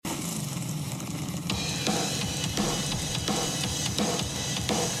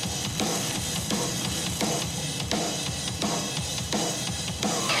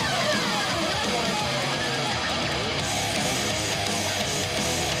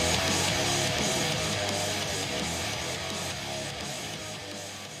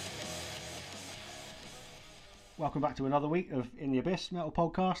Welcome back to another week of In the Abyss Metal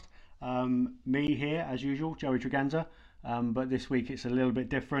Podcast. Me here, as usual, Joey Tregenza. But this week it's a little bit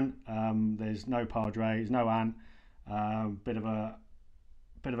different. There's no Padre, there's no Ant. Bit of a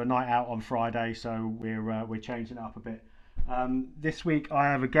night out on Friday, so we're changing it up a bit. This week I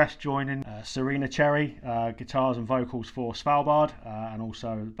have a guest joining, Serena Cherry, guitars and vocals for Svalbard, and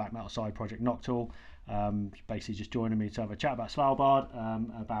also black metal side project Noctule. Basically just joining me to have a chat about Svalbard,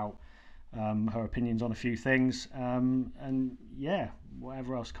 about her opinions on a few things, and yeah,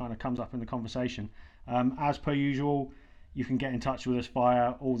 whatever else kind of comes up in the conversation. As per usual, you can get in touch with us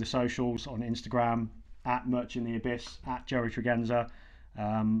via all the socials on Instagram at Merch in the Abyss, at Joey Tregenza,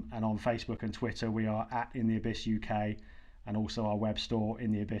 and on Facebook and Twitter we are at In the Abyss UK, and also our web store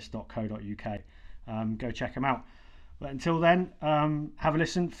intheabyss.co.uk. Go check them out. But until then, have a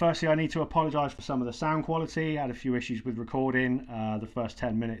listen. Firstly, I need to apologise for some of the sound quality. I had a few issues with recording. The first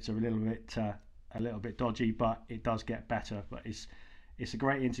 10 minutes are a little bit dodgy, but it does get better. But it's a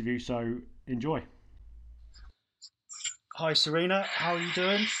great interview, so enjoy. Hi, Serena. How are you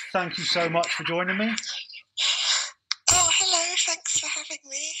doing? Thank you so much for joining me. Oh, hello. Thanks for having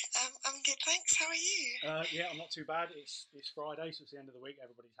me. I'm good, thanks. How are you? Yeah, I'm not too bad. It's Friday, so it's the end of the week.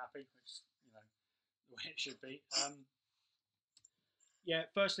 Everybody's happy, which the way it should be. Yeah,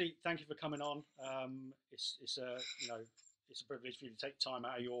 firstly, thank you for coming on. It's a privilege for you to take time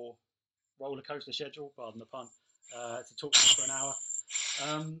out of your roller coaster schedule, pardon the pun, to talk to me for an hour.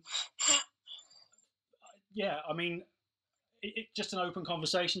 Yeah, I mean, just an open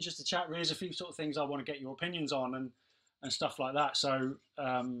conversation, just a chat. Really, there's a few sort of things I want to get your opinions on and stuff like that. So,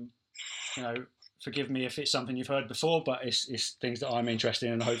 forgive me if it's something you've heard before, but it's things that I'm interested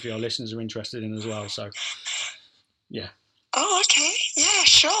in, and hopefully our listeners are interested in as well. So, yeah. Oh, okay. Yeah,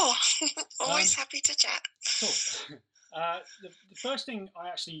 sure. Always happy to chat. Cool. The first thing I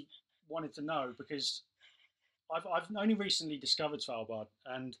actually wanted to know, because I've only recently discovered Svalbard,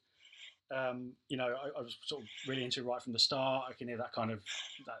 and I was sort of really into it right from the start. I can hear that kind of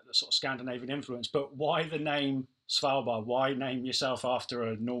that sort of Scandinavian influence. But why the name Svalbard? Why name yourself after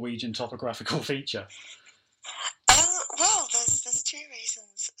a Norwegian topographical feature? Well, there's two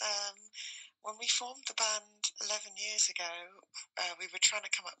reasons. When we formed the band 11 years ago, we were trying to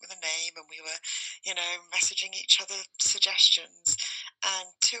come up with a name, and we were, messaging each other suggestions.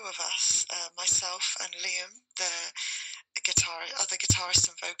 And two of us, myself and Liam, the other guitarist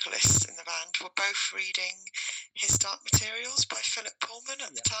and vocalist in the band, were both reading His Dark Materials by Philip Pullman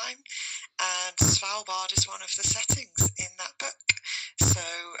at the time, and Svalbard is one of the settings in that book. So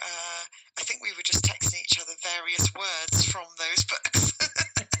I think we were just texting each other various words from those books.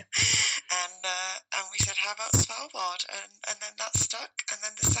 And we said, how about Svalbard? And then that stuck. And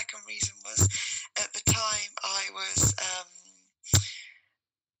then the second reason was, at the time I was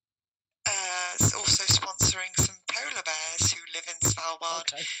also sponsoring some polar bears who live in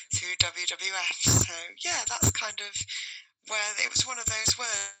Svalbard through WWF. So yeah, that's kind of where it was one of those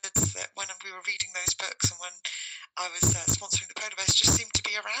words that when we were reading those books and when I was sponsoring the polar bears, just seemed to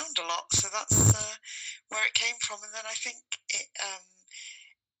be around a lot. So that's where it came from. And then I think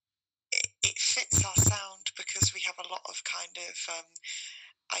it fits our sound because we have a lot of kind of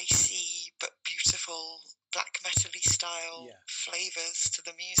icy but beautiful black metal-y style flavours to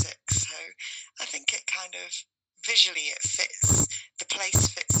the music. So I think it kind of visually it fits, the place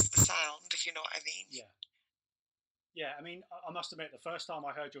fits the sound, if you know what I mean. Yeah, I mean, I must admit, the first time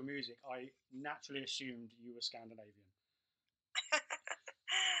I heard your music, I naturally assumed you were Scandinavian.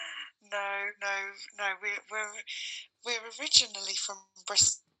 No. We're originally from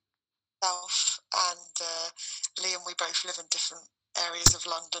Bristol, and Liam, we both live in different areas of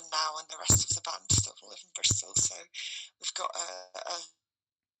London now, and the rest of the band still live in Bristol. So we've got a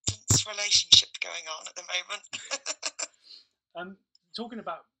distance relationship going on at the moment. Talking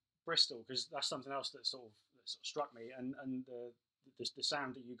about Bristol, because that's something else that sort of struck me, and the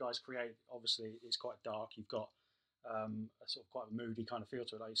sound that you guys create obviously is quite dark. You've got a sort of quite a moody kind of feel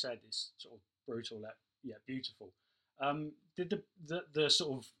to it. Like you said, it's sort of brutal yet beautiful. Did the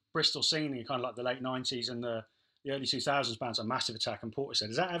sort of Bristol scene in kind of like the late 90s and the early 2000s bands like Massive Attack and Portishead,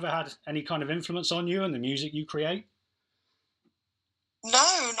 has that ever had any kind of influence on you and the music you create?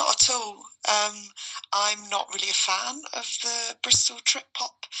 No, not at all. I'm not really a fan of the Bristol trip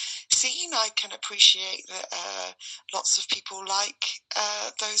hop scene. I can appreciate that lots of people like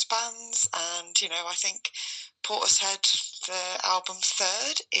those bands, and I think Portishead, the album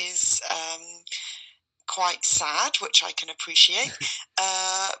Third, is quite sad, which I can appreciate.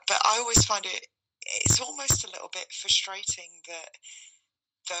 But I always find it's almost a little bit frustrating that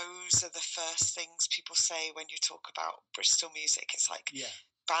those are the first things people say when you talk about Bristol music. It's like,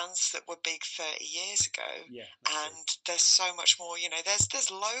 bands that were big 30 years ago, Yeah, and there's so much more.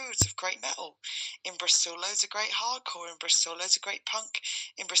 There's loads of great metal in Bristol, loads of great hardcore in Bristol, loads of great punk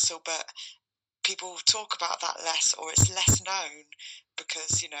in Bristol, but people talk about that less, or it's less known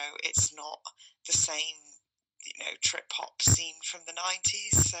because it's not the same trip hop scene from the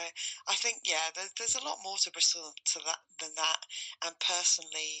 90s. So I think there's a lot more to Bristol than that. And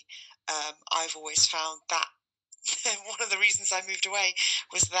personally, I've always found that one of the reasons I moved away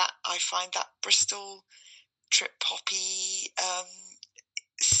was that I find that Bristol trip hoppy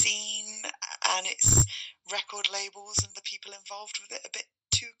scene and its record labels and the people involved with it a bit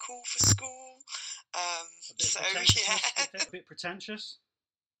too cool for school. A bit pretentious.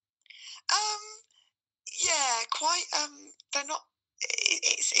 Yeah, quite. They're not.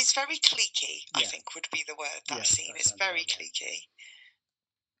 It's very cliquey. I think would be the word. That scene. It's very cliquey.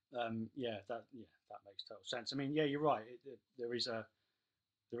 That makes total sense. I mean, yeah, you're right. There is a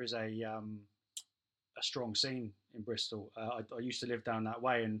strong scene in Bristol. I used to live down that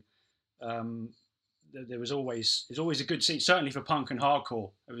way, and there's always a good scene. Certainly for punk and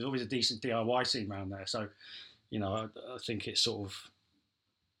hardcore, there was always a decent DIY scene around there. So, I think it's sort of,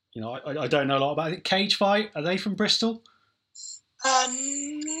 I don't know a lot about it. Cage Fight, are they from Bristol? No,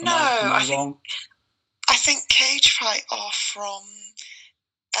 I think Cage Fight are from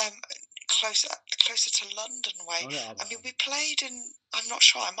closer to London way. I mean, we played in. I'm not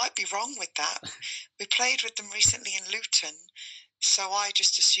sure. I might be wrong with that. We played with them recently in Luton, so I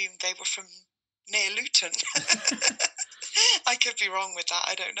just assumed they were from near Luton. I could be wrong with that.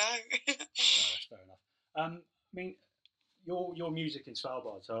 I don't know. No, that's fair enough. I mean, your music in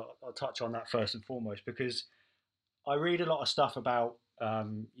Svalbard. So I'll touch on that first and foremost because I read a lot of stuff about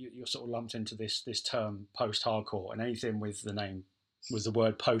you're sort of lumped into this term post-hardcore, and anything with the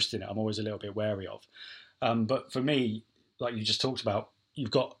word post in it, I'm always a little bit wary of. But for me, like you just talked about,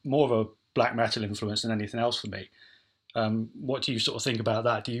 you've got more of a black metal influence than anything else for me. What do you sort of think about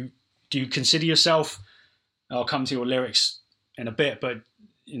that? Do you consider yourself? I'll come to your lyrics in a bit, but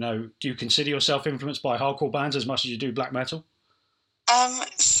do you consider yourself influenced by hardcore bands as much as you do black metal?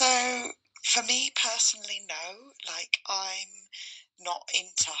 So for me personally, no. Like, I'm not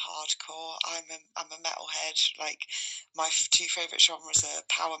into hardcore. I'm a metalhead. Like, my two favourite genres are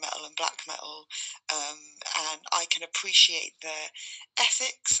power metal and black metal, and I can appreciate the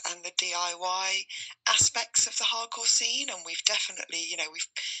ethics and the DIY aspects of the hardcore scene. And we've definitely,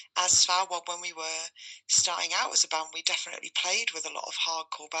 as Svalbard, when we were starting out as a band, we definitely played with a lot of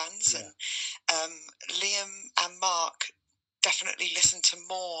hardcore bands, and Liam and Mark definitely listen to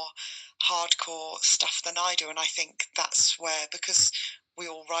more hardcore stuff than I do, and I think that's where, because we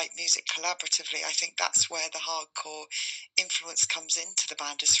all write music collaboratively, I think that's where the hardcore influence comes into the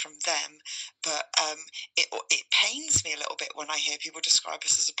band, is from them. But it pains me a little bit when I hear people describe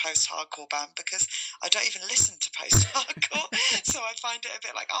us as a post-hardcore band, because I don't even listen to post-hardcore. So I find it a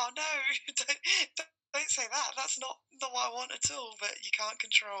bit like, oh no, don't say that. That's not what I want at all. But you can't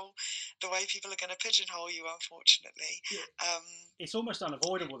control the way people are going to pigeonhole you, unfortunately. Yeah. It's almost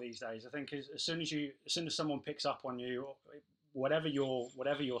unavoidable these days. I think as soon as someone picks up on you, whatever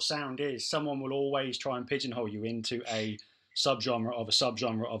your sound is, someone will always try and pigeonhole you into a subgenre of a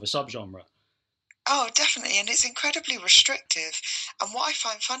subgenre of a subgenre. Oh, definitely, and it's incredibly restrictive. And what I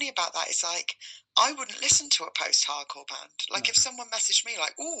find funny about that is, like, I wouldn't listen to a post-hardcore band. Like, if someone messaged me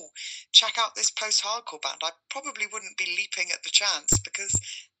like, "Oh, check out this post-hardcore band," I probably wouldn't be leaping at the chance, because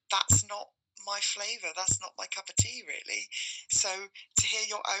that's not my flavour. That's not my cup of tea, really. So to hear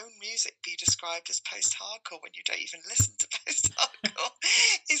your own music be described as post-hardcore when you don't even listen to post-hardcore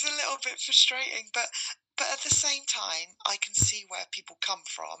is a little bit frustrating. But at the same time, I can see where people come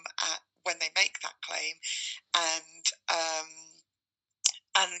from when they make that claim, and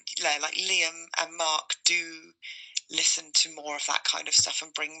like Liam and Mark do listen to more of that kind of stuff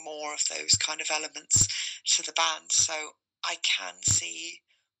and bring more of those kind of elements to the band. So I can see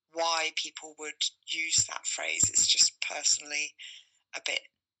why people would use that phrase. It's just personally a bit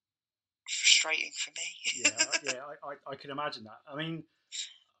frustrating for me. I can imagine that. I mean,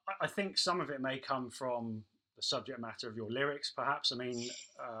 I think some of it may come from the subject matter of your lyrics, perhaps. I mean,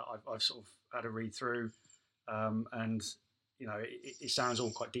 I've sort of had a read through, and it sounds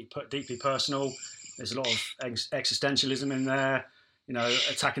all quite deeply personal. There's a lot of existentialism in there.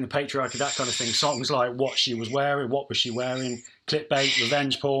 Attacking the patriarchy, that kind of thing. Songs like "What She Was Wearing," "What Was She Wearing," clickbait,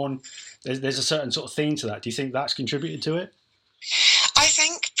 revenge porn. There's a certain sort of theme to that. Do you think that's contributed to it? I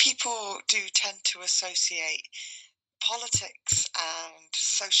think people do tend to associate politics and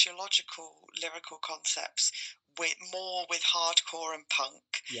sociological lyrical concepts with hardcore and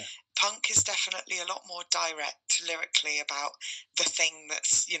punk. Yeah. Punk is definitely a lot more direct, lyrically about the thing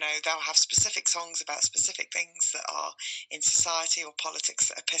that's, they'll have specific songs about specific things that are in society or politics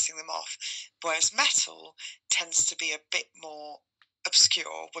that are pissing them off. Whereas metal tends to be a bit more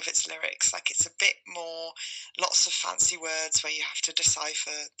obscure with its lyrics. Like, it's a bit more lots of fancy words where you have to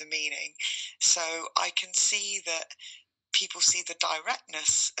decipher the meaning. So I can see that people see the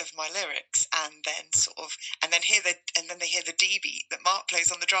directness of my lyrics and then they hear the D beat that Mark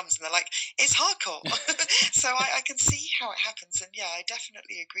plays on the drums and they're like, it's hardcore. So I can see how it happens. And yeah, I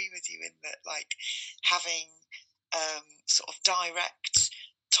definitely agree with you in that, like, having sort of direct,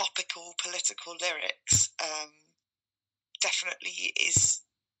 topical, political lyrics definitely it's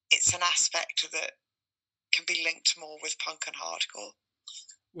an aspect that can be linked more with punk and hardcore.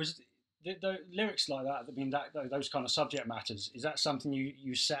 Was the lyrics like that, I mean, those kind of subject matters, is that something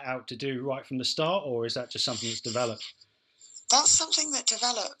you set out to do right from the start, or is that just something that's developed? That's something that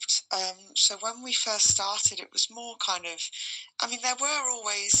developed. So when we first started, it was more kind of, I mean, there were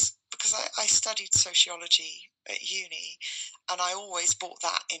always, because I studied sociology at uni, and I always brought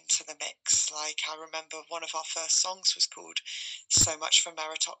that into the mix. Like, I remember one of our first songs was called So Much for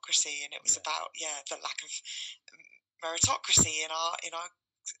Meritocracy, and it was about, the lack of meritocracy in our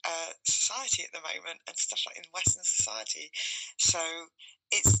society at the moment and stuff like in Western society. So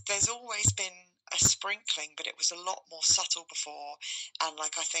there's always been a sprinkling, but it was a lot more subtle before. And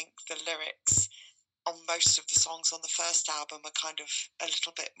like, I think the lyrics on most of the songs on the first album are kind of a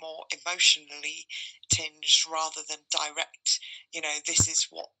little bit more emotionally tinged rather than direct, this is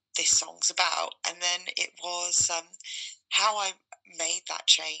what this song's about. And then it was how I made that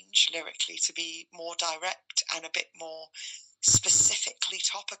change lyrically to be more direct and a bit more specifically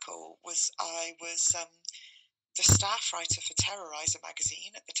topical was I was the staff writer for Terrorizer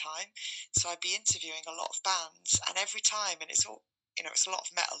magazine at the time, so I'd be interviewing a lot of bands, and every time, and it's all, it's a lot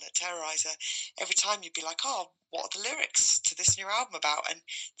of metal at Terrorizer, every time you'd be like, oh, what are the lyrics to this new album about? And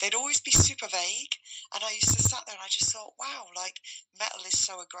they'd always be super vague, and I used to sat there and I just thought, wow, like, metal is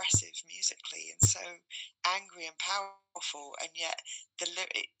so aggressive musically and so angry and powerful, and yet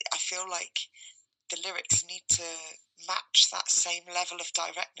I feel like the lyrics need to match that same level of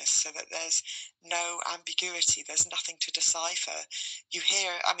directness so that there's no ambiguity, there's nothing to decipher. You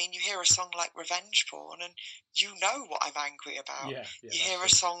hear a song like Revenge Porn and you know what I'm angry about. You hear a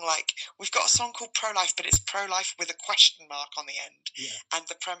song like, we've got a song called Pro-Life, but it's pro-life with a question mark on the end. And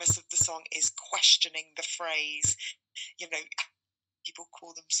the premise of the song is questioning the phrase, people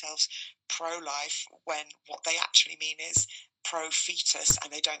call themselves pro-life when what they actually mean is pro-fetus,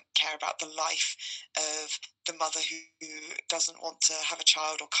 and they don't care about the life of the mother who doesn't want to have a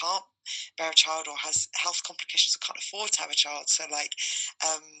child or can't bear a child or has health complications or can't afford to have a child. So like,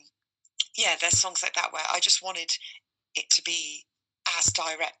 there's songs like that where I just wanted it to be as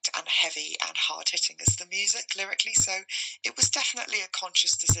direct and heavy and hard-hitting as the music lyrically. So it was definitely a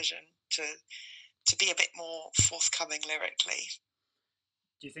conscious decision to be a bit more forthcoming lyrically.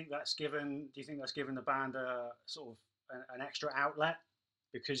 Do you think that's given the band a sort of an extra outlet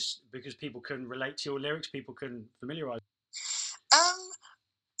because people can relate to your lyrics, people can familiarise?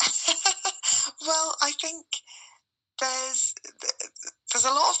 Well, I think there's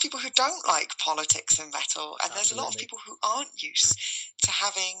a lot of people who don't like politics in metal, and there's a lot of people who aren't used to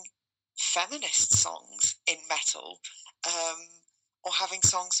having feminist songs in metal, or having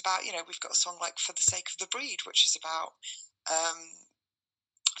songs about, we've got a song like For the Sake of the Breed, which is about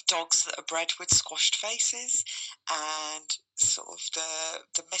dogs that are bred with squashed faces and sort of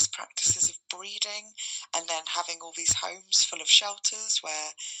the mispractices of breeding, and then having all these homes full of shelters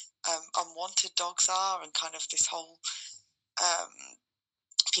where unwanted dogs are, and kind of this whole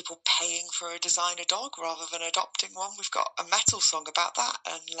people paying for a designer dog rather than adopting one. We've got a metal song about that,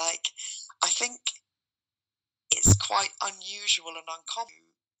 and like, I think it's quite unusual and uncommon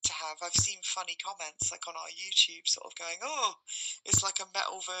to have. I've seen funny comments like on our YouTube sort of going, oh, it's like a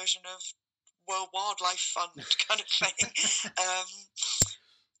metal version of World Wildlife Fund kind of thing.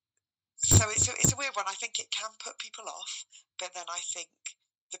 So it's a weird one. I think it can put people off, but then I think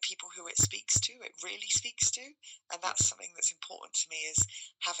the people who it speaks to, it really speaks to, and that's something that's important to me, is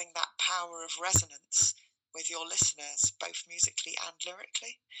having that power of resonance with your listeners, both musically and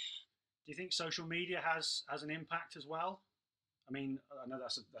lyrically. Do you think social media has an impact as well? I mean, I know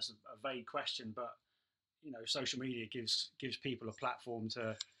that's a vague question, but social media gives people a platform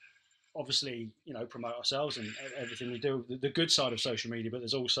to obviously promote ourselves and everything we do. The good side of social media, but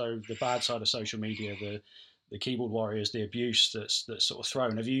there's also the bad side of social media, the keyboard warriors, the abuse that's sort of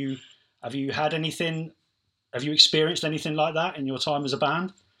thrown. Have you had anything? Have you experienced anything like that in your time as a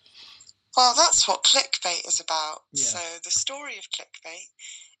band? Well, that's what clickbait is about. Yeah. So the story of clickbait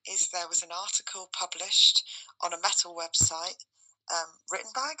is there was an article published on a metal website,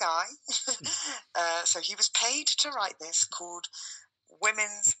 written by a guy. So he was paid to write this, called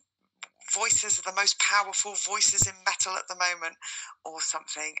Women's Voices are the Most Powerful Voices in Metal at the Moment, or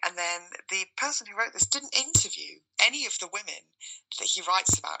something. And then the person who wrote this didn't interview any of the women that he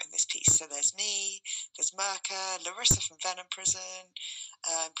writes about in this piece. So there's me, there's Merca, Larissa from Venom Prison,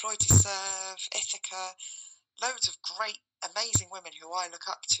 Employed to Serve, Ithaca, loads of great, amazing women who I look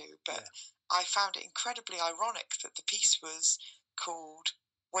up to. But I found it incredibly ironic that the piece was called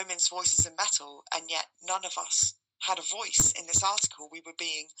Women's Voices in Metal, and yet none of us had a voice in this article. We were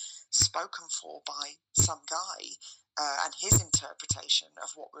being spoken for by some guy and his interpretation of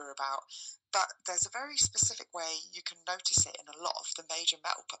what we were about. But there's a very specific way you can notice it in a lot of the major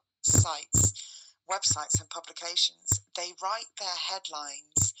metal sites, websites and publications. They write their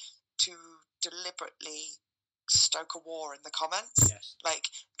headlines to deliberately stoke a war in the comments. Yes. Like,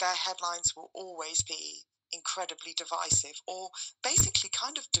 their headlines will always be incredibly divisive, or basically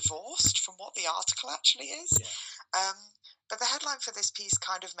kind of divorced from what the article actually is. But the headline for this piece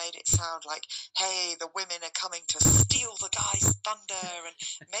kind of made it sound like, hey, the women are coming to steal the guy's thunder, and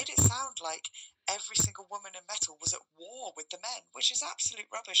made it sound like every single woman in metal was at war with the men, which is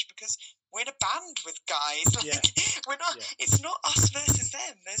absolute rubbish, because we're in a band with guys. Like, we're not. It's not us versus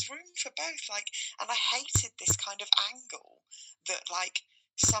them. There's room for both. Like, and I hated this kind of angle that, like,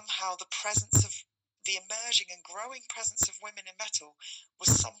 somehow the presence of the emerging and growing presence of women in metal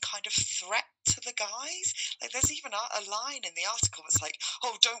was some kind of threat to the guys. Like, there's even a line in the article that's like,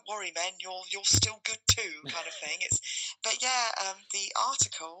 "Oh, don't worry, men, you're still good too," kind of thing. The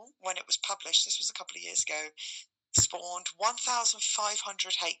article, when it was published, this was a couple of years ago, spawned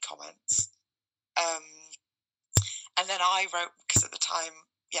 1,500 hate comments. And then I wrote, because at the time,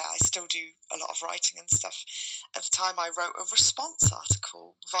 I still do a lot of writing and stuff. At the time, I wrote a response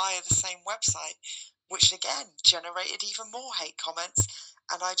article via the same website, which again generated even more hate comments.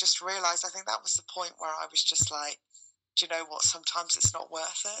 And I just realized, I think that was the point where I was just like, do you know what? Sometimes it's not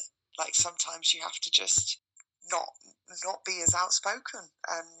worth it. Like, sometimes you have to just not be as outspoken,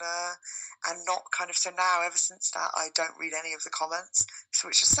 and not kind of. So now, ever since that, I don't read any of the comments, so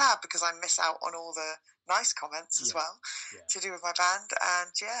which is sad, because I miss out on all the nice comments as well to do with my band.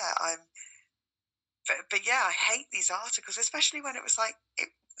 And I hate these articles, especially when it was like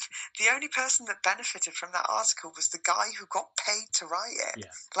the only person that benefited from that article was the guy who got paid to write it.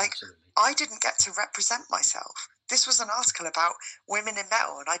 Absolutely. I didn't get to represent myself. This was an article about women in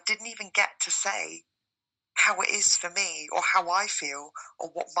metal, and I didn't even get to say how it is for me, or how I feel, or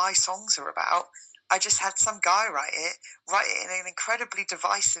what my songs are about. I just had some guy write it in an incredibly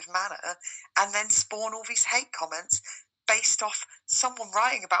divisive manner, and then spawn all these hate comments based off someone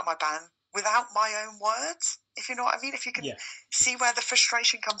writing about my band without my own words, if you know what I mean, if you can see where the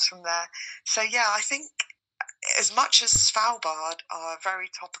frustration comes from there. So I think, as much as Svalbard are a very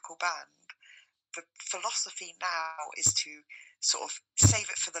topical band, the philosophy now is to sort of save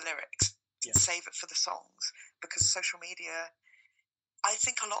it for the lyrics, and save it for the songs, because social media, I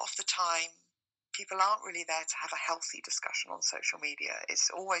think a lot of the time, people aren't really there to have a healthy discussion on social media. It's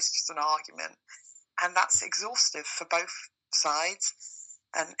always just an argument, and that's exhaustive for both sides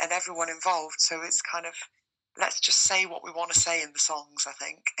and everyone involved. So it's kind of, let's just say what we want to say in the songs, I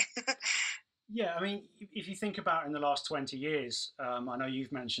think. Yeah, I mean, if you think about in the last 20 years, I know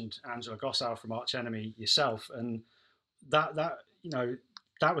you've mentioned Angela Gossow from Arch Enemy yourself, and that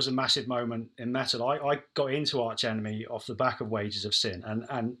was a massive moment in metal. I got into Arch Enemy off the back of Wages of Sin,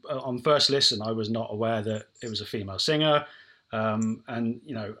 and on first listen, I was not aware that it was a female singer. And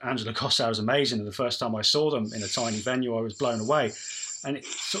Angela Gossow was amazing. And the first time I saw them in a tiny venue, I was blown away. And it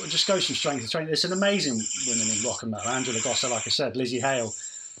sort of just goes from strength to strength. There's an amazing women in rock and metal. Angela Gossow, like I said, Lizzie Hale,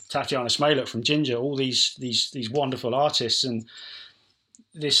 Tatiana Smollett from Ginger, all these wonderful artists. And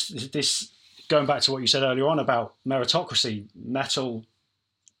this going back to what you said earlier on about meritocracy, metal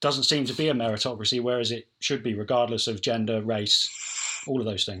doesn't seem to be a meritocracy, whereas it should be, regardless of gender, race, all of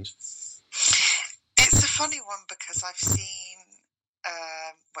those things. It's a funny one, because I've seen,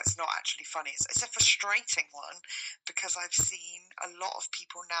 well, it's not actually funny, it's a frustrating one, because I've seen a lot of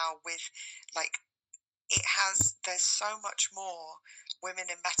people now with, like, there's so much more women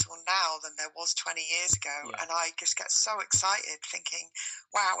in metal now than there was 20 years ago, and I just get so excited thinking,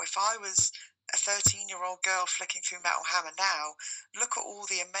 wow, if I was a 13-year-old girl flicking through Metal Hammer now, look at all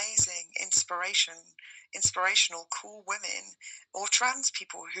the amazing inspiration inspirational, cool women or trans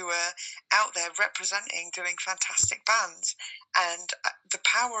people who are out there representing, doing fantastic bands. And the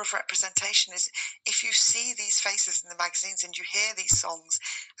power of representation is if you see these faces in the magazines and you hear these songs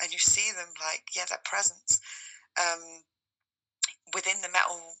and you see them, like, yeah, their presence within the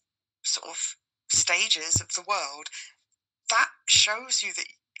metal sort of stages of the world, that shows you that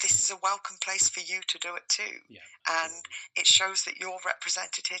this is a welcome place for you to do it too. Yeah. And it shows that you're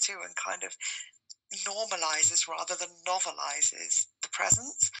represented here too, and kind of normalizes rather than novelizes the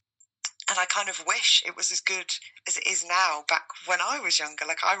presence. And I kind of wish it was as good as it is now back when I was younger.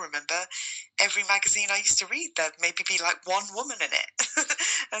 Like, I remember every magazine I used to read, there'd maybe be like one woman in it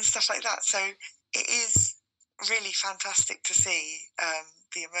and stuff like that. So it is really fantastic to see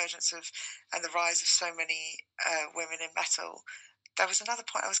the emergence of and the rise of so many women in metal. There was another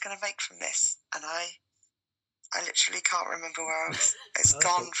point I was going to make from this, and I literally can't remember where I was. It's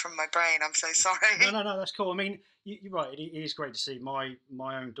gone cool. From my brain. I'm so sorry. No, that's cool. I mean, you're right. It is great to see. My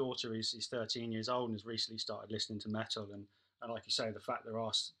own daughter is 13 years old and has recently started listening to metal, and like you say, the fact there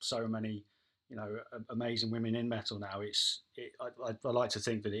are so many, amazing women in metal now. I like to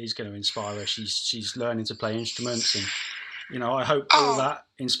think that it is going to inspire her. She's learning to play instruments, and I hope all that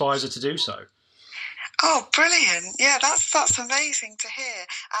inspires her to do so. Oh, brilliant! Yeah, that's amazing to hear.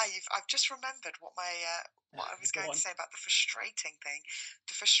 I've just remembered what I was going to say about the frustrating thing.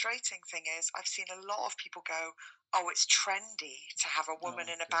 The frustrating thing is I've seen a lot of people go, "Oh, it's trendy to have a woman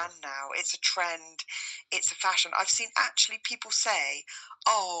in a band now. It's a trend. It's a fashion." I've seen actually people say,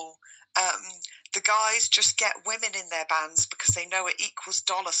 "Oh, the guys just get women in their bands because they know it equals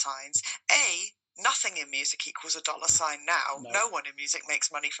dollar signs." Nothing in music equals a dollar sign now. No one in music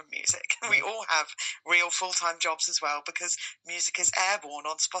makes money from music. No. We all have real full-time jobs as well, because music is airborne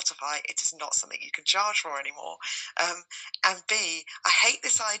on Spotify. It is not something you can charge for anymore. And B, I hate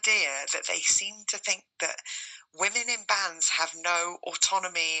this idea that they seem to think that women in bands have no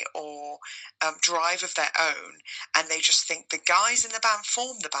autonomy or drive of their own, and they just think the guys in the band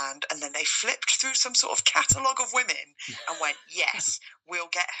formed the band, and then they flipped through some sort of catalogue of women and went, yes, we'll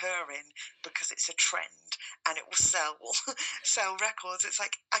get her in because it's a trend and it will sell records. It's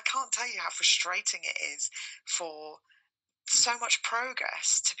like, I can't tell you how frustrating it is for so much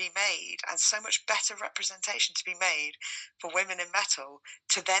progress to be made and so much better representation to be made for women in metal,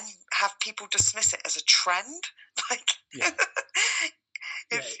 to then have people dismiss it as a trend. Like,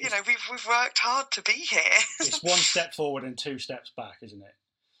 we've worked hard to be here. It's one step forward and two steps back, isn't it?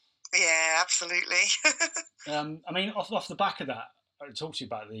 Yeah, absolutely. I mean, off the back of that, I talked to you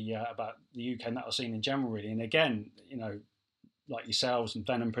about the UK metal scene in general, really. And again, like yourselves and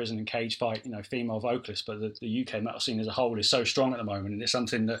Venom Prison and Cage Fight, female vocalists, but the UK metal scene as a whole is so strong at the moment, and it's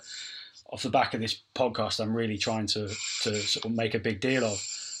something that, off the back of this podcast, I'm really trying to sort of make a big deal of.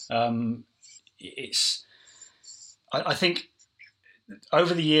 I think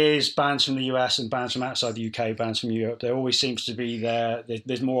over the years, bands from the US and bands from outside the UK, bands from Europe, there always seems to be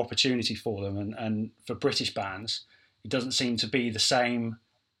there's more opportunity for them, and for British bands, it doesn't seem to be the same.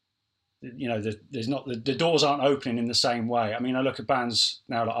 There's not the doors aren't opening in the same way. I mean, I look at bands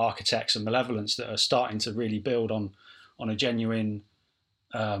now like Architects and Malevolence that are starting to really build on a genuine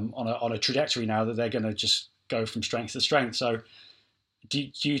on a trajectory now that they're going to just go from strength to strength. So,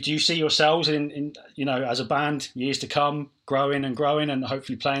 do you see yourselves in as a band, years to come, growing and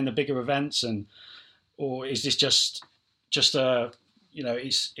hopefully playing the bigger events, or is this just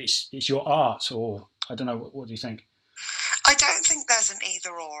it's your art, or I don't know, what do you think? I don't think there's an either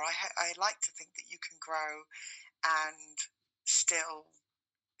or. I like to think that you can grow and still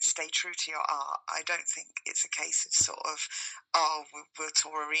stay true to your art. I don't think it's a case of sort of, we'll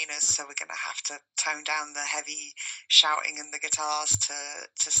tour arenas, so we're going to have to tone down the heavy shouting and the guitars to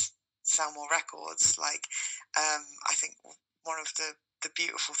sell more records. Like, I think one of the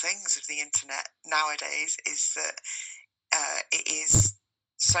beautiful things of the internet nowadays is that it is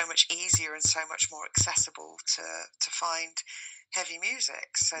so much easier and so much more accessible to find heavy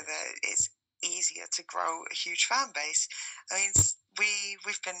music, so that it's easier to grow a huge fan base. I mean,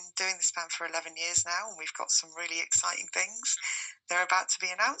 we've been doing this band for 11 years now, and we've got some really exciting things. They're about to be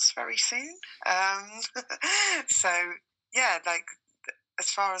announced very soon. So yeah, like,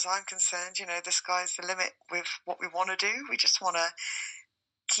 as far as I'm concerned, the sky's the limit with what we want to do. We just want to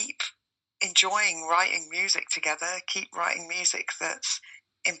keep enjoying writing music together, keep writing music that's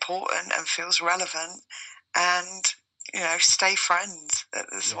important and feels relevant, and stay friends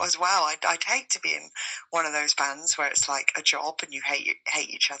as well. I'd hate to be in one of those bands where it's like a job and you hate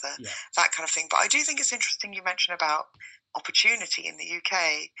each other, that kind of thing. But I do think it's interesting you mentioned about opportunity in the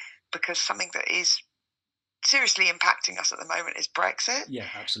UK, because something that is seriously impacting us at the moment is Brexit. Yeah,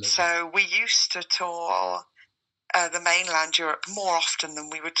 absolutely. So we used to tour the mainland Europe more often than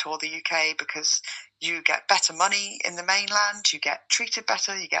we would tour the UK, because you get better money in the mainland, you get treated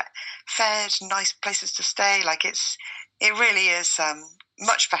better, you get fed, nice places to stay. Like it really is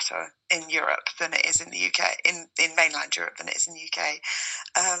much better in Europe than it is in the UK, in mainland Europe than it is in the UK.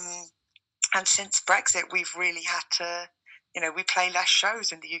 And since Brexit, we've really had to, we play less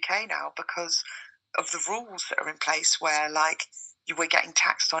shows in the UK now because of the rules that are in place, where like we're getting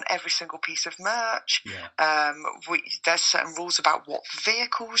taxed on every single piece of merch. Yeah. There's certain rules about what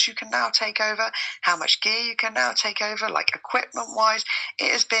vehicles you can now take over, how much gear you can now take over, like equipment wise.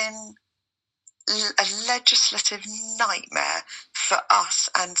 It has been a legislative nightmare for us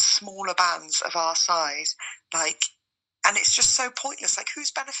and smaller bands of our size. Like, and it's just so pointless. Like,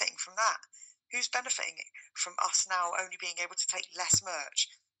 who's benefiting from that? Who's benefiting from us now only being able to take less merch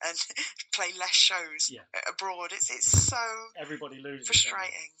and play less shows abroad? It's so everybody loses.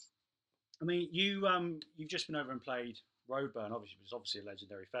 Frustrating. I mean, you've just been over and played Roadburn. Obviously, it was obviously a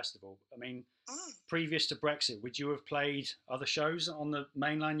legendary festival. I mean, previous to Brexit, would you have played other shows on the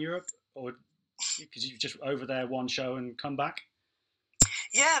mainland Europe, or because you've just over there one show and come back?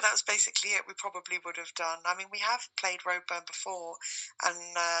 Yeah, that was basically it. We probably would have done. I mean, we have played Roadburn before, and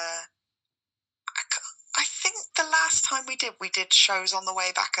I think the last time we did shows on the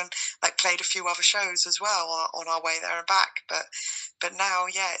way back, and like played a few other shows as well on our way there and back. But now,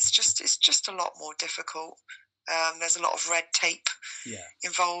 yeah, it's just a lot more difficult. There's a lot of red tape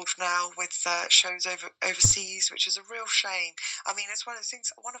involved now with shows overseas, which is a real shame. I mean, it's one of the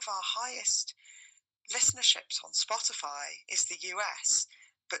things. One of our highest listenerships on Spotify is the US,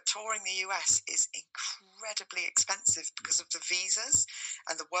 but touring the US is incredibly expensive because of the visas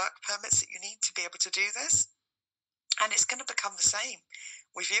and the work permits that you need to be able to do this. And it's going to become the same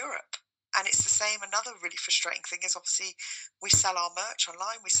with Europe. And it's the same. Another really frustrating thing is, obviously, we sell our merch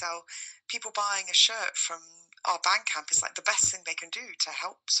online. We sell, people buying a shirt from our Bandcamp is like the best thing they can do to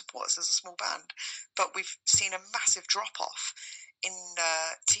help support us as a small band. But we've seen a massive drop off in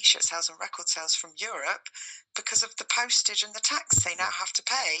t-shirt sales and record sales from Europe because of the postage and the tax they now have to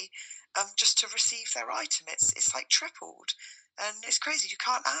pay just to receive their item. It's like tripled. And it's crazy. You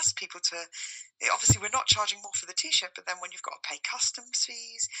can't ask people to. Obviously, we're not charging more for the t-shirt, but then when you've got to pay customs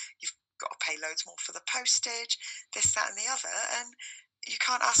fees, you've got to pay loads more for the postage, this, that, and the other, and you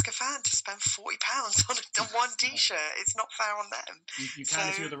can't ask a fan to spend £40 on one t-shirt. It's not fair on them. You can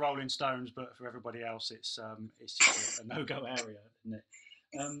if you're the Rolling Stones, but for everybody else, it's just a no-go area, isn't it?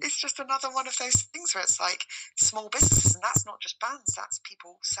 It's just another one of those things where it's like small businesses, and that's not just bands, that's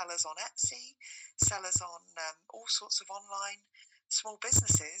people, sellers on Etsy, sellers on all sorts of online small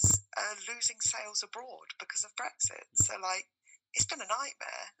businesses losing sales abroad because of Brexit. So, like, it's been a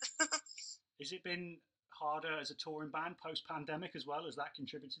nightmare. Has it been harder as a touring band post-pandemic as well? Has that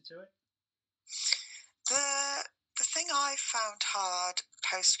contributed to it? The thing I found hard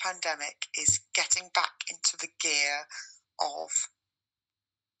post-pandemic is getting back into the gear of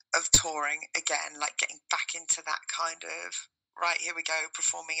touring again, like getting back into that kind of, right, here we go,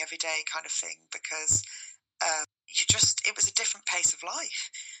 performing every day kind of thing, because it was a different pace of life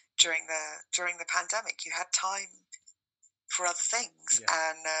during the pandemic. You had time for other things,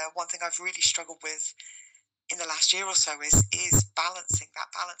 and one thing I've really struggled with in the last year or so is balancing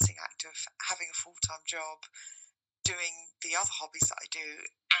act of having a full-time job, doing the other hobbies that I do,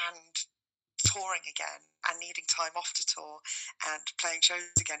 and touring again, and needing time off to tour and playing shows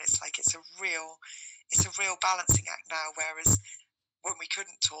again. It's like it's a real balancing act now, whereas when we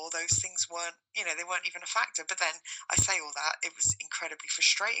couldn't tour, those things weren't even a factor. But then I say all that, it was incredibly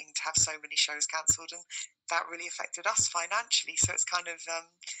frustrating to have so many shows cancelled, and that really affected us financially. So it's kind of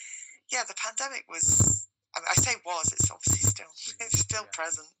the pandemic was, I mean, I say was, it's obviously still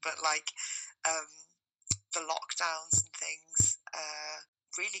present, but like the lockdowns and things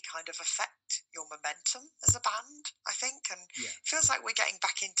really kind of affect your momentum as a band, I think. And it feels like we're getting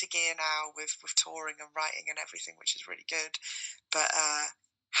back into gear now with touring and writing and everything, which is really good. But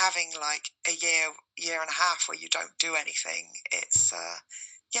having like a year and a half where you don't do anything, it's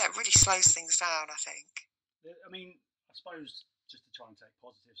it really slows things down, I think. I mean, I suppose just to try and take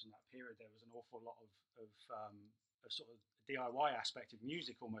positives from that period, there was an awful lot of a sort of DIY aspect of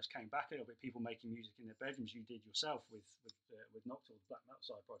music almost came back a little bit. People making music in their bedrooms. You did yourself with Noctule, the Black Metal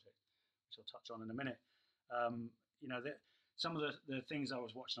Side project, which I'll touch on in a minute. Some of the things I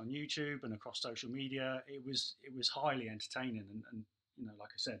was watching on YouTube and across social media, it was highly entertaining, and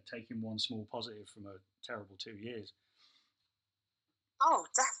like I said, taking one small positive from a terrible 2 years. Oh,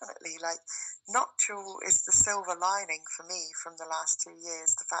 definitely. Like, Noctule is the silver lining for me from the last 2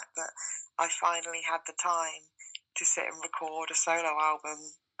 years. The fact that I finally had the time to sit and record a solo album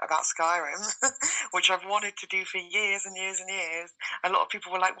about Skyrim, which I've wanted to do for years and years and years. A lot of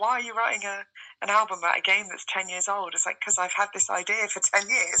people were like, "Why are you writing an album about a game that's 10 years old?" It's like, because I've had this idea for 10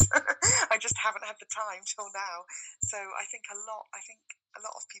 years. I just haven't had the time till now. So I think a lot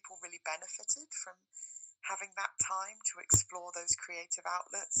of people really benefited from having that time to explore those creative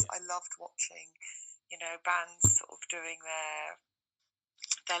outlets. Yeah. I loved watching, bands sort of doing their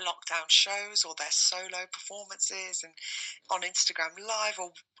lockdown shows or their solo performances and on Instagram Live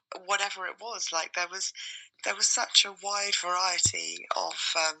or whatever it was. Like there was such a wide variety of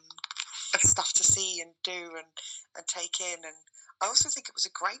stuff to see and do and take in. And I also think it was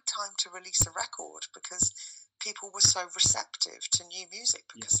a great time to release a record because people were so receptive to new music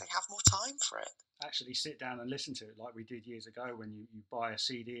because they have more time for it. Actually sit down and listen to it like we did years ago when you buy a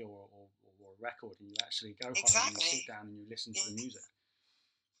CD or a record and you actually go home and you sit down and you listen to the music.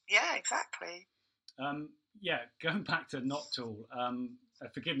 Yeah, exactly. Going back to Noctule,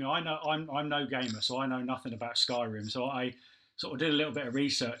 forgive me, I know I'm no gamer, so I know nothing about Skyrim. So I sort of did a little bit of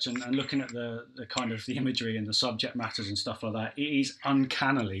research and looking at the kind of the imagery and the subject matters and stuff like that. It is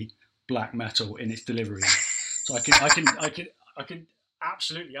uncannily black metal in its delivery. So I can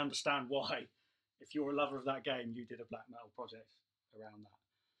absolutely understand why, if you're a lover of that game, you did a black metal project around that.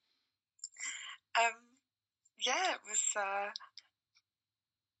 Yeah, it was.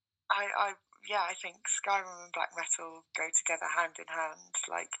 I think Skyrim and black metal go together hand in hand.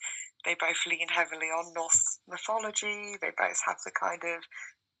 Like they both lean heavily on Norse mythology. They both have the kind of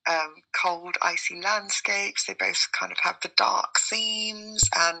cold, icy landscapes. They both kind of have the dark themes,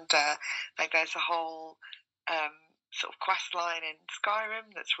 and like there's a whole sort of quest line in Skyrim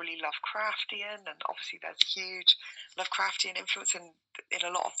that's really Lovecraftian, and obviously there's a huge Lovecraftian influence in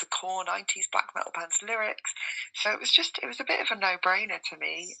a lot of the core 90s black metal bands' lyrics. So it was a bit of a no-brainer to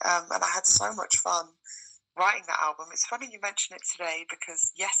me, and I had so much fun writing that album. It's funny you mention it today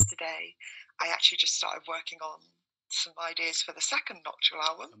because yesterday I actually just started working on some ideas for the second Noctule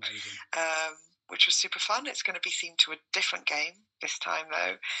album, which was super fun. It's going to be themed to a different game this time,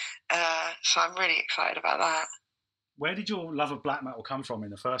 though, so I'm really excited about that. Where did your love of black metal come from in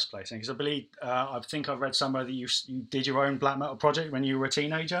the first place? Because I think I've read somewhere that you did your own black metal project when you were a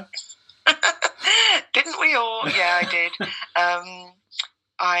teenager. Didn't we all? Yeah, I did.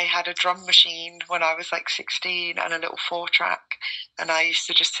 I had a drum machine when I was like 16 and a little 4-track, and I used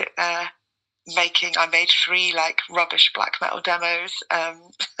to just sit there I made 3 like rubbish black metal demos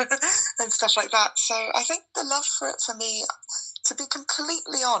and stuff like that. So I think the love for it for me, to be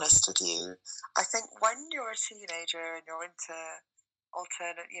completely honest with you, I think when you're a teenager and you're into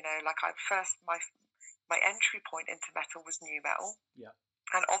alternate, like my entry point into metal was new metal. Yeah.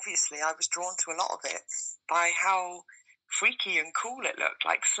 And obviously I was drawn to a lot of it by how freaky and cool it looked.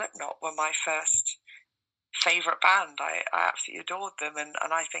 Like Slipknot were my first favourite band. I absolutely adored them, and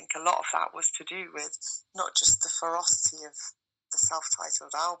I think a lot of that was to do with not just the ferocity of the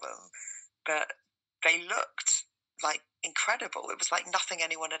self-titled album, but they looked like incredible. It was like nothing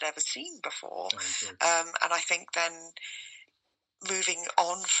anyone had ever seen before. And I think then moving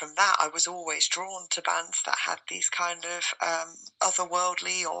on from that, I was always drawn to bands that had these kind of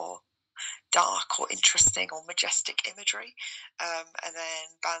otherworldly or dark or interesting or majestic imagery, and then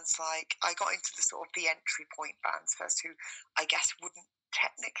bands like, I got into the sort of the entry point bands first, who I guess wouldn't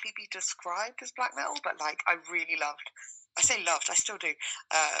technically be described as black metal, but like I really loved, I say loved, I still do,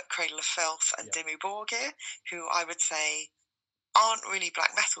 Cradle of Filth and Dimmu Borgir, who I would say aren't really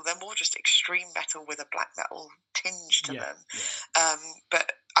black metal. They're more just extreme metal with a black metal tinge to them.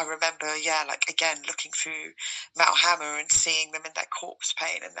 But I remember, like again, looking through Metal Hammer and seeing them in their corpse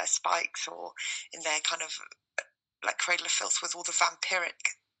paint and their spikes, or in their kind of like Cradle of Filth with all the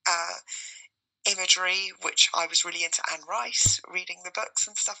vampiric imagery, which I was really into Anne Rice, reading the books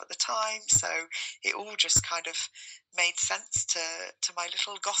and stuff at the time. So it all just kind of made sense to my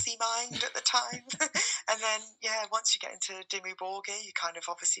little gothy mind at the time. And then, once you get into Dimmu Borgir, you kind of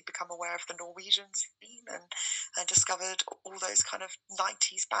obviously become aware of the Norwegian scene and discovered all those kind of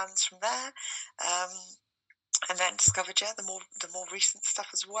 90s bands from there. And then discovered, the more recent stuff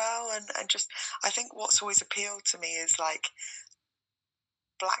as well. And just, I think what's always appealed to me is like,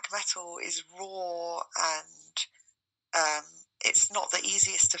 black metal is raw and it's not the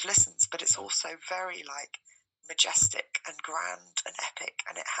easiest of listens, but it's also very like majestic and grand and epic,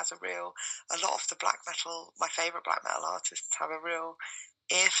 and it has a lot of the black metal, my favourite black metal artists have a real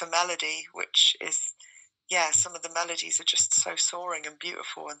ear for melody, which is, some of the melodies are just so soaring and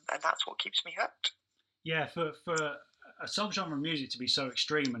beautiful, and that's what keeps me hooked. Yeah, for a subgenre of music to be so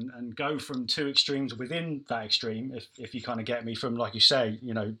extreme and go from two extremes within that extreme, if you kind of get me, from, like you say,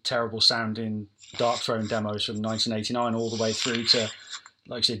 terrible sounding Dark Throne demos from 1989 all the way through to,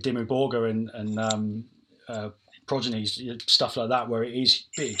 like I said, Dimmu Borgir and Progenies, stuff like that, where it is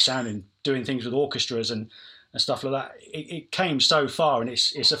big sounding, doing things with orchestras and stuff like that. It came so far, and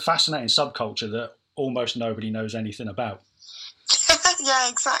it's a fascinating subculture that almost nobody knows anything about. Yeah,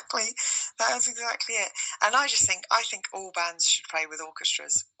 exactly. That is exactly it. And I think all bands should play with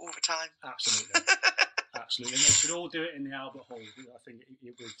orchestras all the time. Absolutely. Absolutely. And they should all do it in the Albert Hall. I think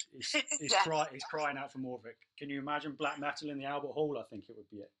it's crying out for more of it. Can you imagine black metal in the Albert Hall? I think it would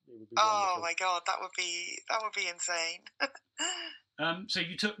be wonderful. Oh my God, that would be insane. So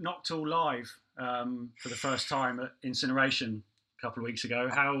you took Noctule live for the first time at Incineration a couple of weeks ago.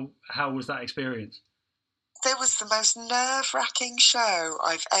 How was that experience? It was the most nerve-wracking show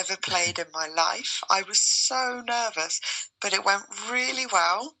I've ever played in my life. I was so nervous, but it went really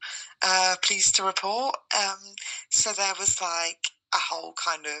well. Pleased to report. So there was like a whole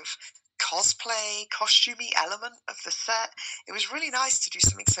kind of cosplay, costumey element of the set. It was really nice to do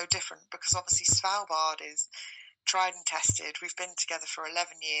something so different, because obviously Svalbard is tried and tested. We've been together for 11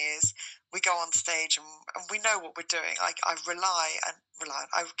 years. We go on stage and we know what we're doing. I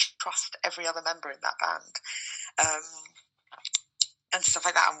trust every other member in that band, and stuff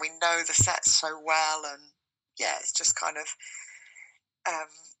like that. And we know the set so well. And yeah, it's just kind of,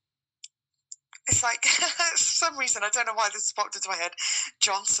 it's like, for some reason, I don't know why this has popped into my head,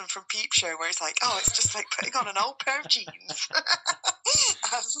 Johnson from Peep Show, where he's like, oh, it's just like putting on an old pair of jeans.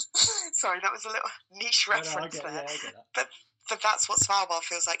 Sorry, that was a little niche reference there. Yeah, I get that. But that's what Svalbard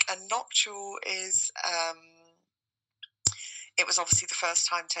feels like. And Noctule is, it was obviously the first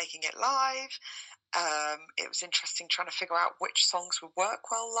time taking it live. It was interesting trying to figure out which songs would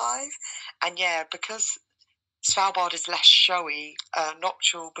work well live. And yeah, because Svalbard is less showy,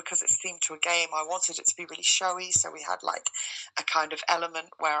 Noctule, because it's themed to a game, I wanted it to be really showy. So we had like a kind of element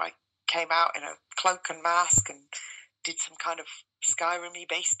where I came out in a cloak and mask and did some kind of Skyrim-y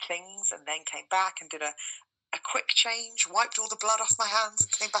based things, and then came back and did a quick change, wiped all the blood off my hands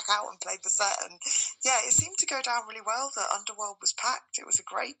and came back out and played the set. And yeah, it seemed to go down really well. The Underworld was packed. It was a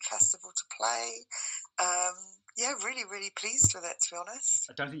great festival to play. Yeah, really, really pleased with it, to be honest.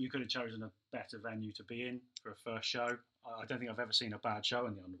 I don't think you could have chosen a better venue to be in for a first show. I don't think I've ever seen a bad show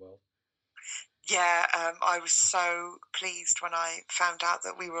in the Underworld. Yeah, I was so pleased when I found out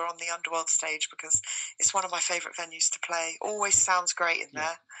that we were on the Underworld stage, because it's one of my favourite venues to play. Always sounds great in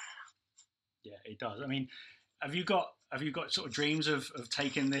there. Yeah, it does. I mean, have you got sort of dreams of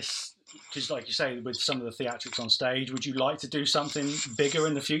taking this? Because, like you say, with some of the theatrics on stage, would you like to do something bigger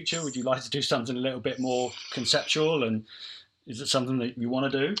in the future? Would you like to do something a little bit more conceptual? And is it something that you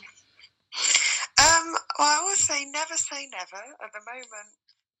want to do? Well, I always say never At the moment,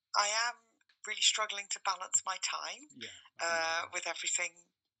 I am really struggling to balance my time with everything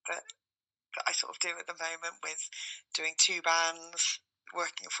that I sort of do at the moment, with doing two bands,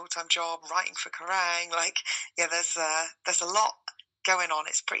 working a full-time job, writing for Kerrang. Like, yeah, there's a lot going on.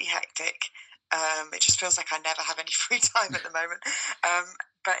 It's pretty hectic. It just feels like I never have any free time at the moment.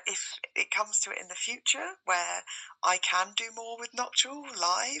 But if it comes to it in the future where I can do more with Noctule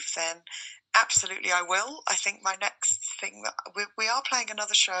live, then absolutely I will. I think my next thing, we are playing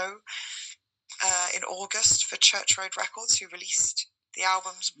another show in August for Church Road Records, who released the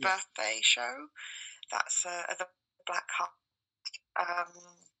album's birthday show. That's at the Black Heart.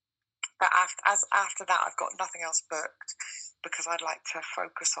 But after that, I've got nothing else booked, because I'd like to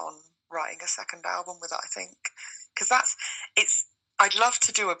focus on writing a second album with it, I think. Because I'd love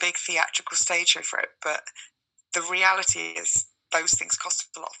to do a big theatrical stage show for it, but the reality is those things cost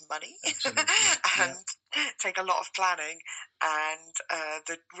a lot of money and take a lot of planning. And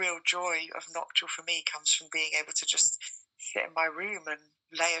the real joy of Noctule for me comes from being able to just sit in my room and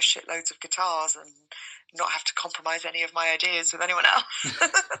layer shitloads of guitars and not have to compromise any of my ideas with anyone else.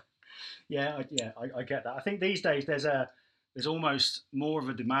 I get that. I think these days there's almost more of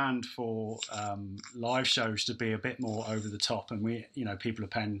a demand for live shows to be a bit more over the top, and people are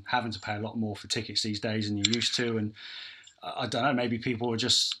having to pay a lot more for tickets these days than you used to. And I don't know, maybe people are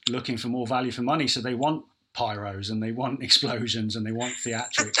just looking for more value for money, so they want pyros and they want explosions and they want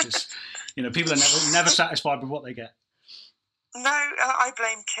theatrics. It's, people are never satisfied with what they get. No, I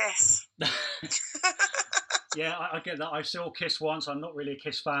blame Kiss. Yeah, I get that. I saw Kiss once. I'm not really a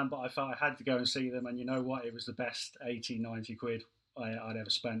Kiss fan, but I felt I had to go and see them. And you know what? It was the best 80, 90 quid I'd ever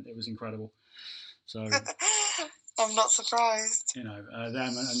spent. It was incredible. So I'm not surprised. Them and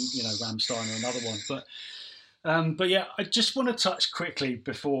Rammstein are another one. But yeah, I just want to touch quickly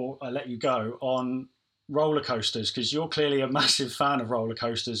before I let you go on roller coasters, because you're clearly a massive fan of roller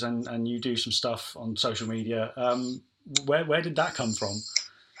coasters, and you do some stuff on social media. Where did that come from?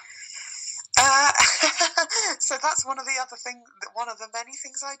 Uh, so that's one of the other things, one of the many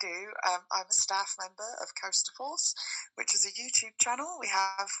things I do. I'm a staff member of Coaster Force, which is a YouTube channel. We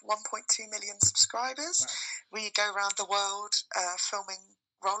have 1.2 million subscribers. Wow. We go around the world filming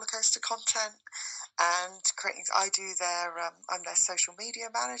roller coaster content and creating. I do their. I'm their social media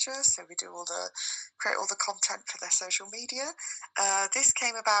manager, so we do create all the content for their social media. This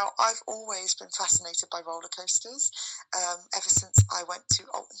came about. I've always been fascinated by roller coasters. Ever since I went to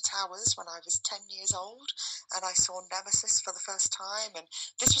Alton Towers when I was 10 years old, and I saw Nemesis for the first time. And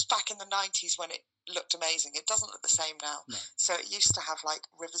this was back in the 90s when it looked amazing. It doesn't look the same now. No. So it used to have like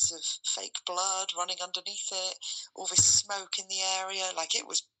rivers of fake blood running underneath it, all this smoke in the area. Like it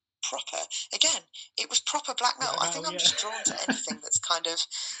was proper. Again, it was proper black metal. I think I'm just drawn to anything that's kind of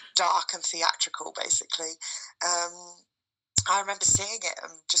dark and theatrical, basically. I remember seeing it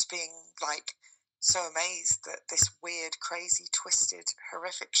and just being like so amazed that this weird, crazy, twisted,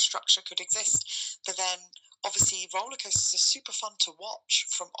 horrific structure could exist. But then obviously roller coasters are super fun to watch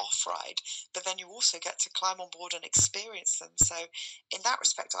from off-ride, but then you also get to climb on board and experience them. So in that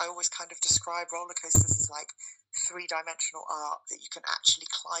respect, I always kind of describe roller coasters as like three-dimensional art that you can actually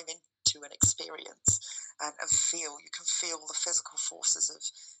climb into and experience and feel. You can feel the physical forces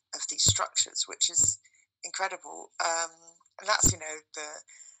of these structures, which is incredible. And that's, the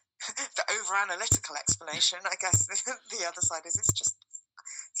over analytical explanation. I guess the other side is it's just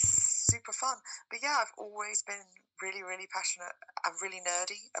super fun. But yeah, I've always been really, really passionate. I'm really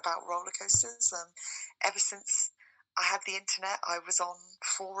nerdy about roller coasters. Ever since I had the internet, I was on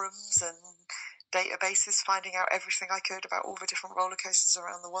forums and databases finding out everything I could about all the different roller coasters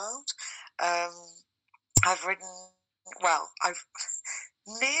around the world. I've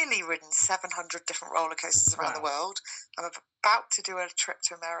nearly ridden 700 different roller coasters around the world. I'm about to do a trip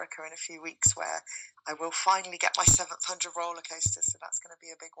to America in a few weeks where I will finally get my 700 roller coasters, so that's going to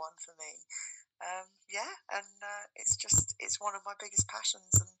be a big one for me. It's one of my biggest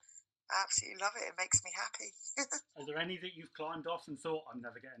passions, and I absolutely love it. It makes me happy. Are there any that you've climbed off and thought, I'm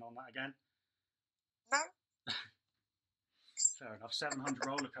never getting on that again? No. Fair enough. 700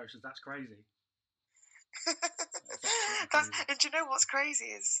 roller coasters, that's crazy. And do you know what's crazy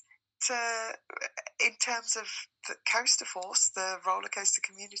is in terms of the Coaster Force, the roller coaster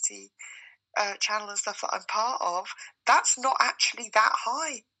community channel and stuff that I'm part of, that's not actually that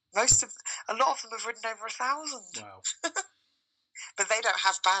high. A lot of them have ridden over 1,000. Wow. But they don't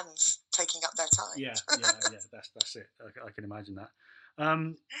have bands taking up their time. Yeah, that's it. I can imagine that.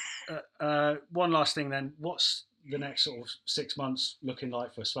 One last thing then, what's the next sort of 6 months looking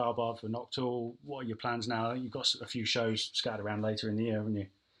like for Svalbard, for Noctule? What are your plans now? You've got a few shows scattered around later in the year, haven't you?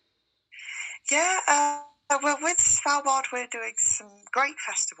 Yeah, well, with Svalbard, we're doing some great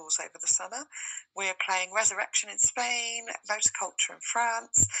festivals over the summer. We're playing Resurrection in Spain, Motorculture in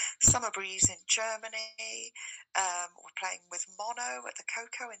France, Summer Breeze in Germany. We're playing with Mono at the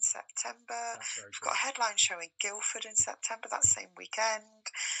Coco in September. We've got a headline show in Guildford in September, that same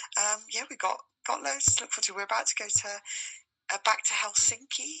weekend. We've got loads to look forward to. We're about to go back to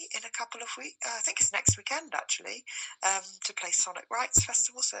Helsinki in a couple of weeks. I think it's next weekend, actually, to play Sonic Rights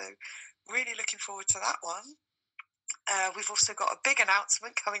Festival. So really looking forward to that one. We've also got a big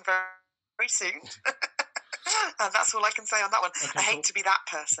announcement coming very, very soon. And that's all I can say on that one. Okay, I hate to be that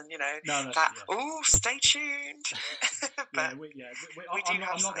person, stay tuned. I'm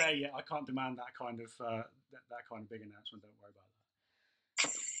not there yet. I can't demand that kind of big announcement. Don't worry about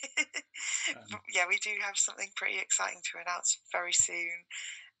that. We do have something pretty exciting to announce very soon.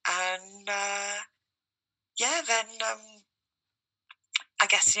 And then I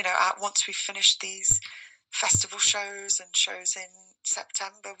guess, once we've finished these festival shows and shows in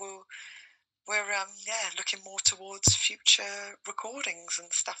September, we're looking more towards future recordings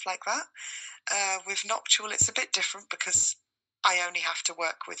and stuff like that. With Noctule, it's a bit different because I only have to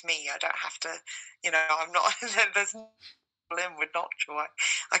work with me. I don't have to, I'm not, there's no in with Noctule.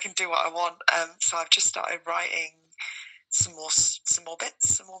 I can do what I want. So I've just started writing some more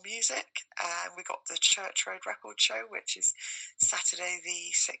bits, some more music. We got the Church Road Record Show, which is Saturday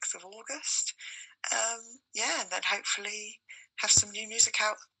the 6th of August. And then hopefully have some new music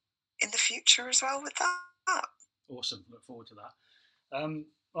out in the future as well with that. Awesome. Look forward to that.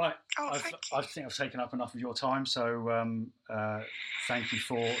 Right. Thank you. I think I've taken up enough of your time, so thank you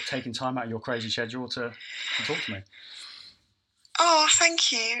for taking time out of your crazy schedule to talk to me. Oh,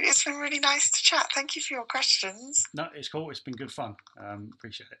 thank you. It's been really nice to chat. Thank you for your questions. No, it's cool. It's been good fun.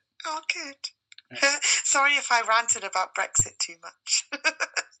 Appreciate it. Oh, good. Yeah. Sorry if I ranted about Brexit too much.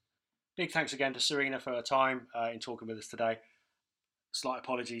 Big thanks again to Serena for her time in talking with us today. Slight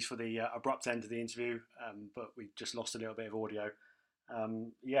apologies for the abrupt end of the interview, but we just lost a little bit of audio.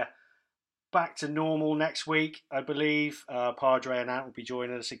 Yeah, back to normal next week, I believe. Padre and Ant will be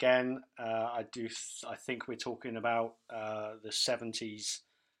joining us again. I think we're talking about the '70s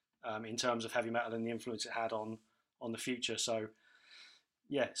in terms of heavy metal and the influence it had on the future. So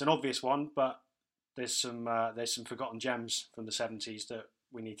yeah, it's an obvious one, but there's some forgotten gems from the '70s that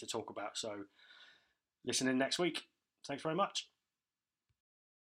we need to talk about. So listen in next week. Thanks very much.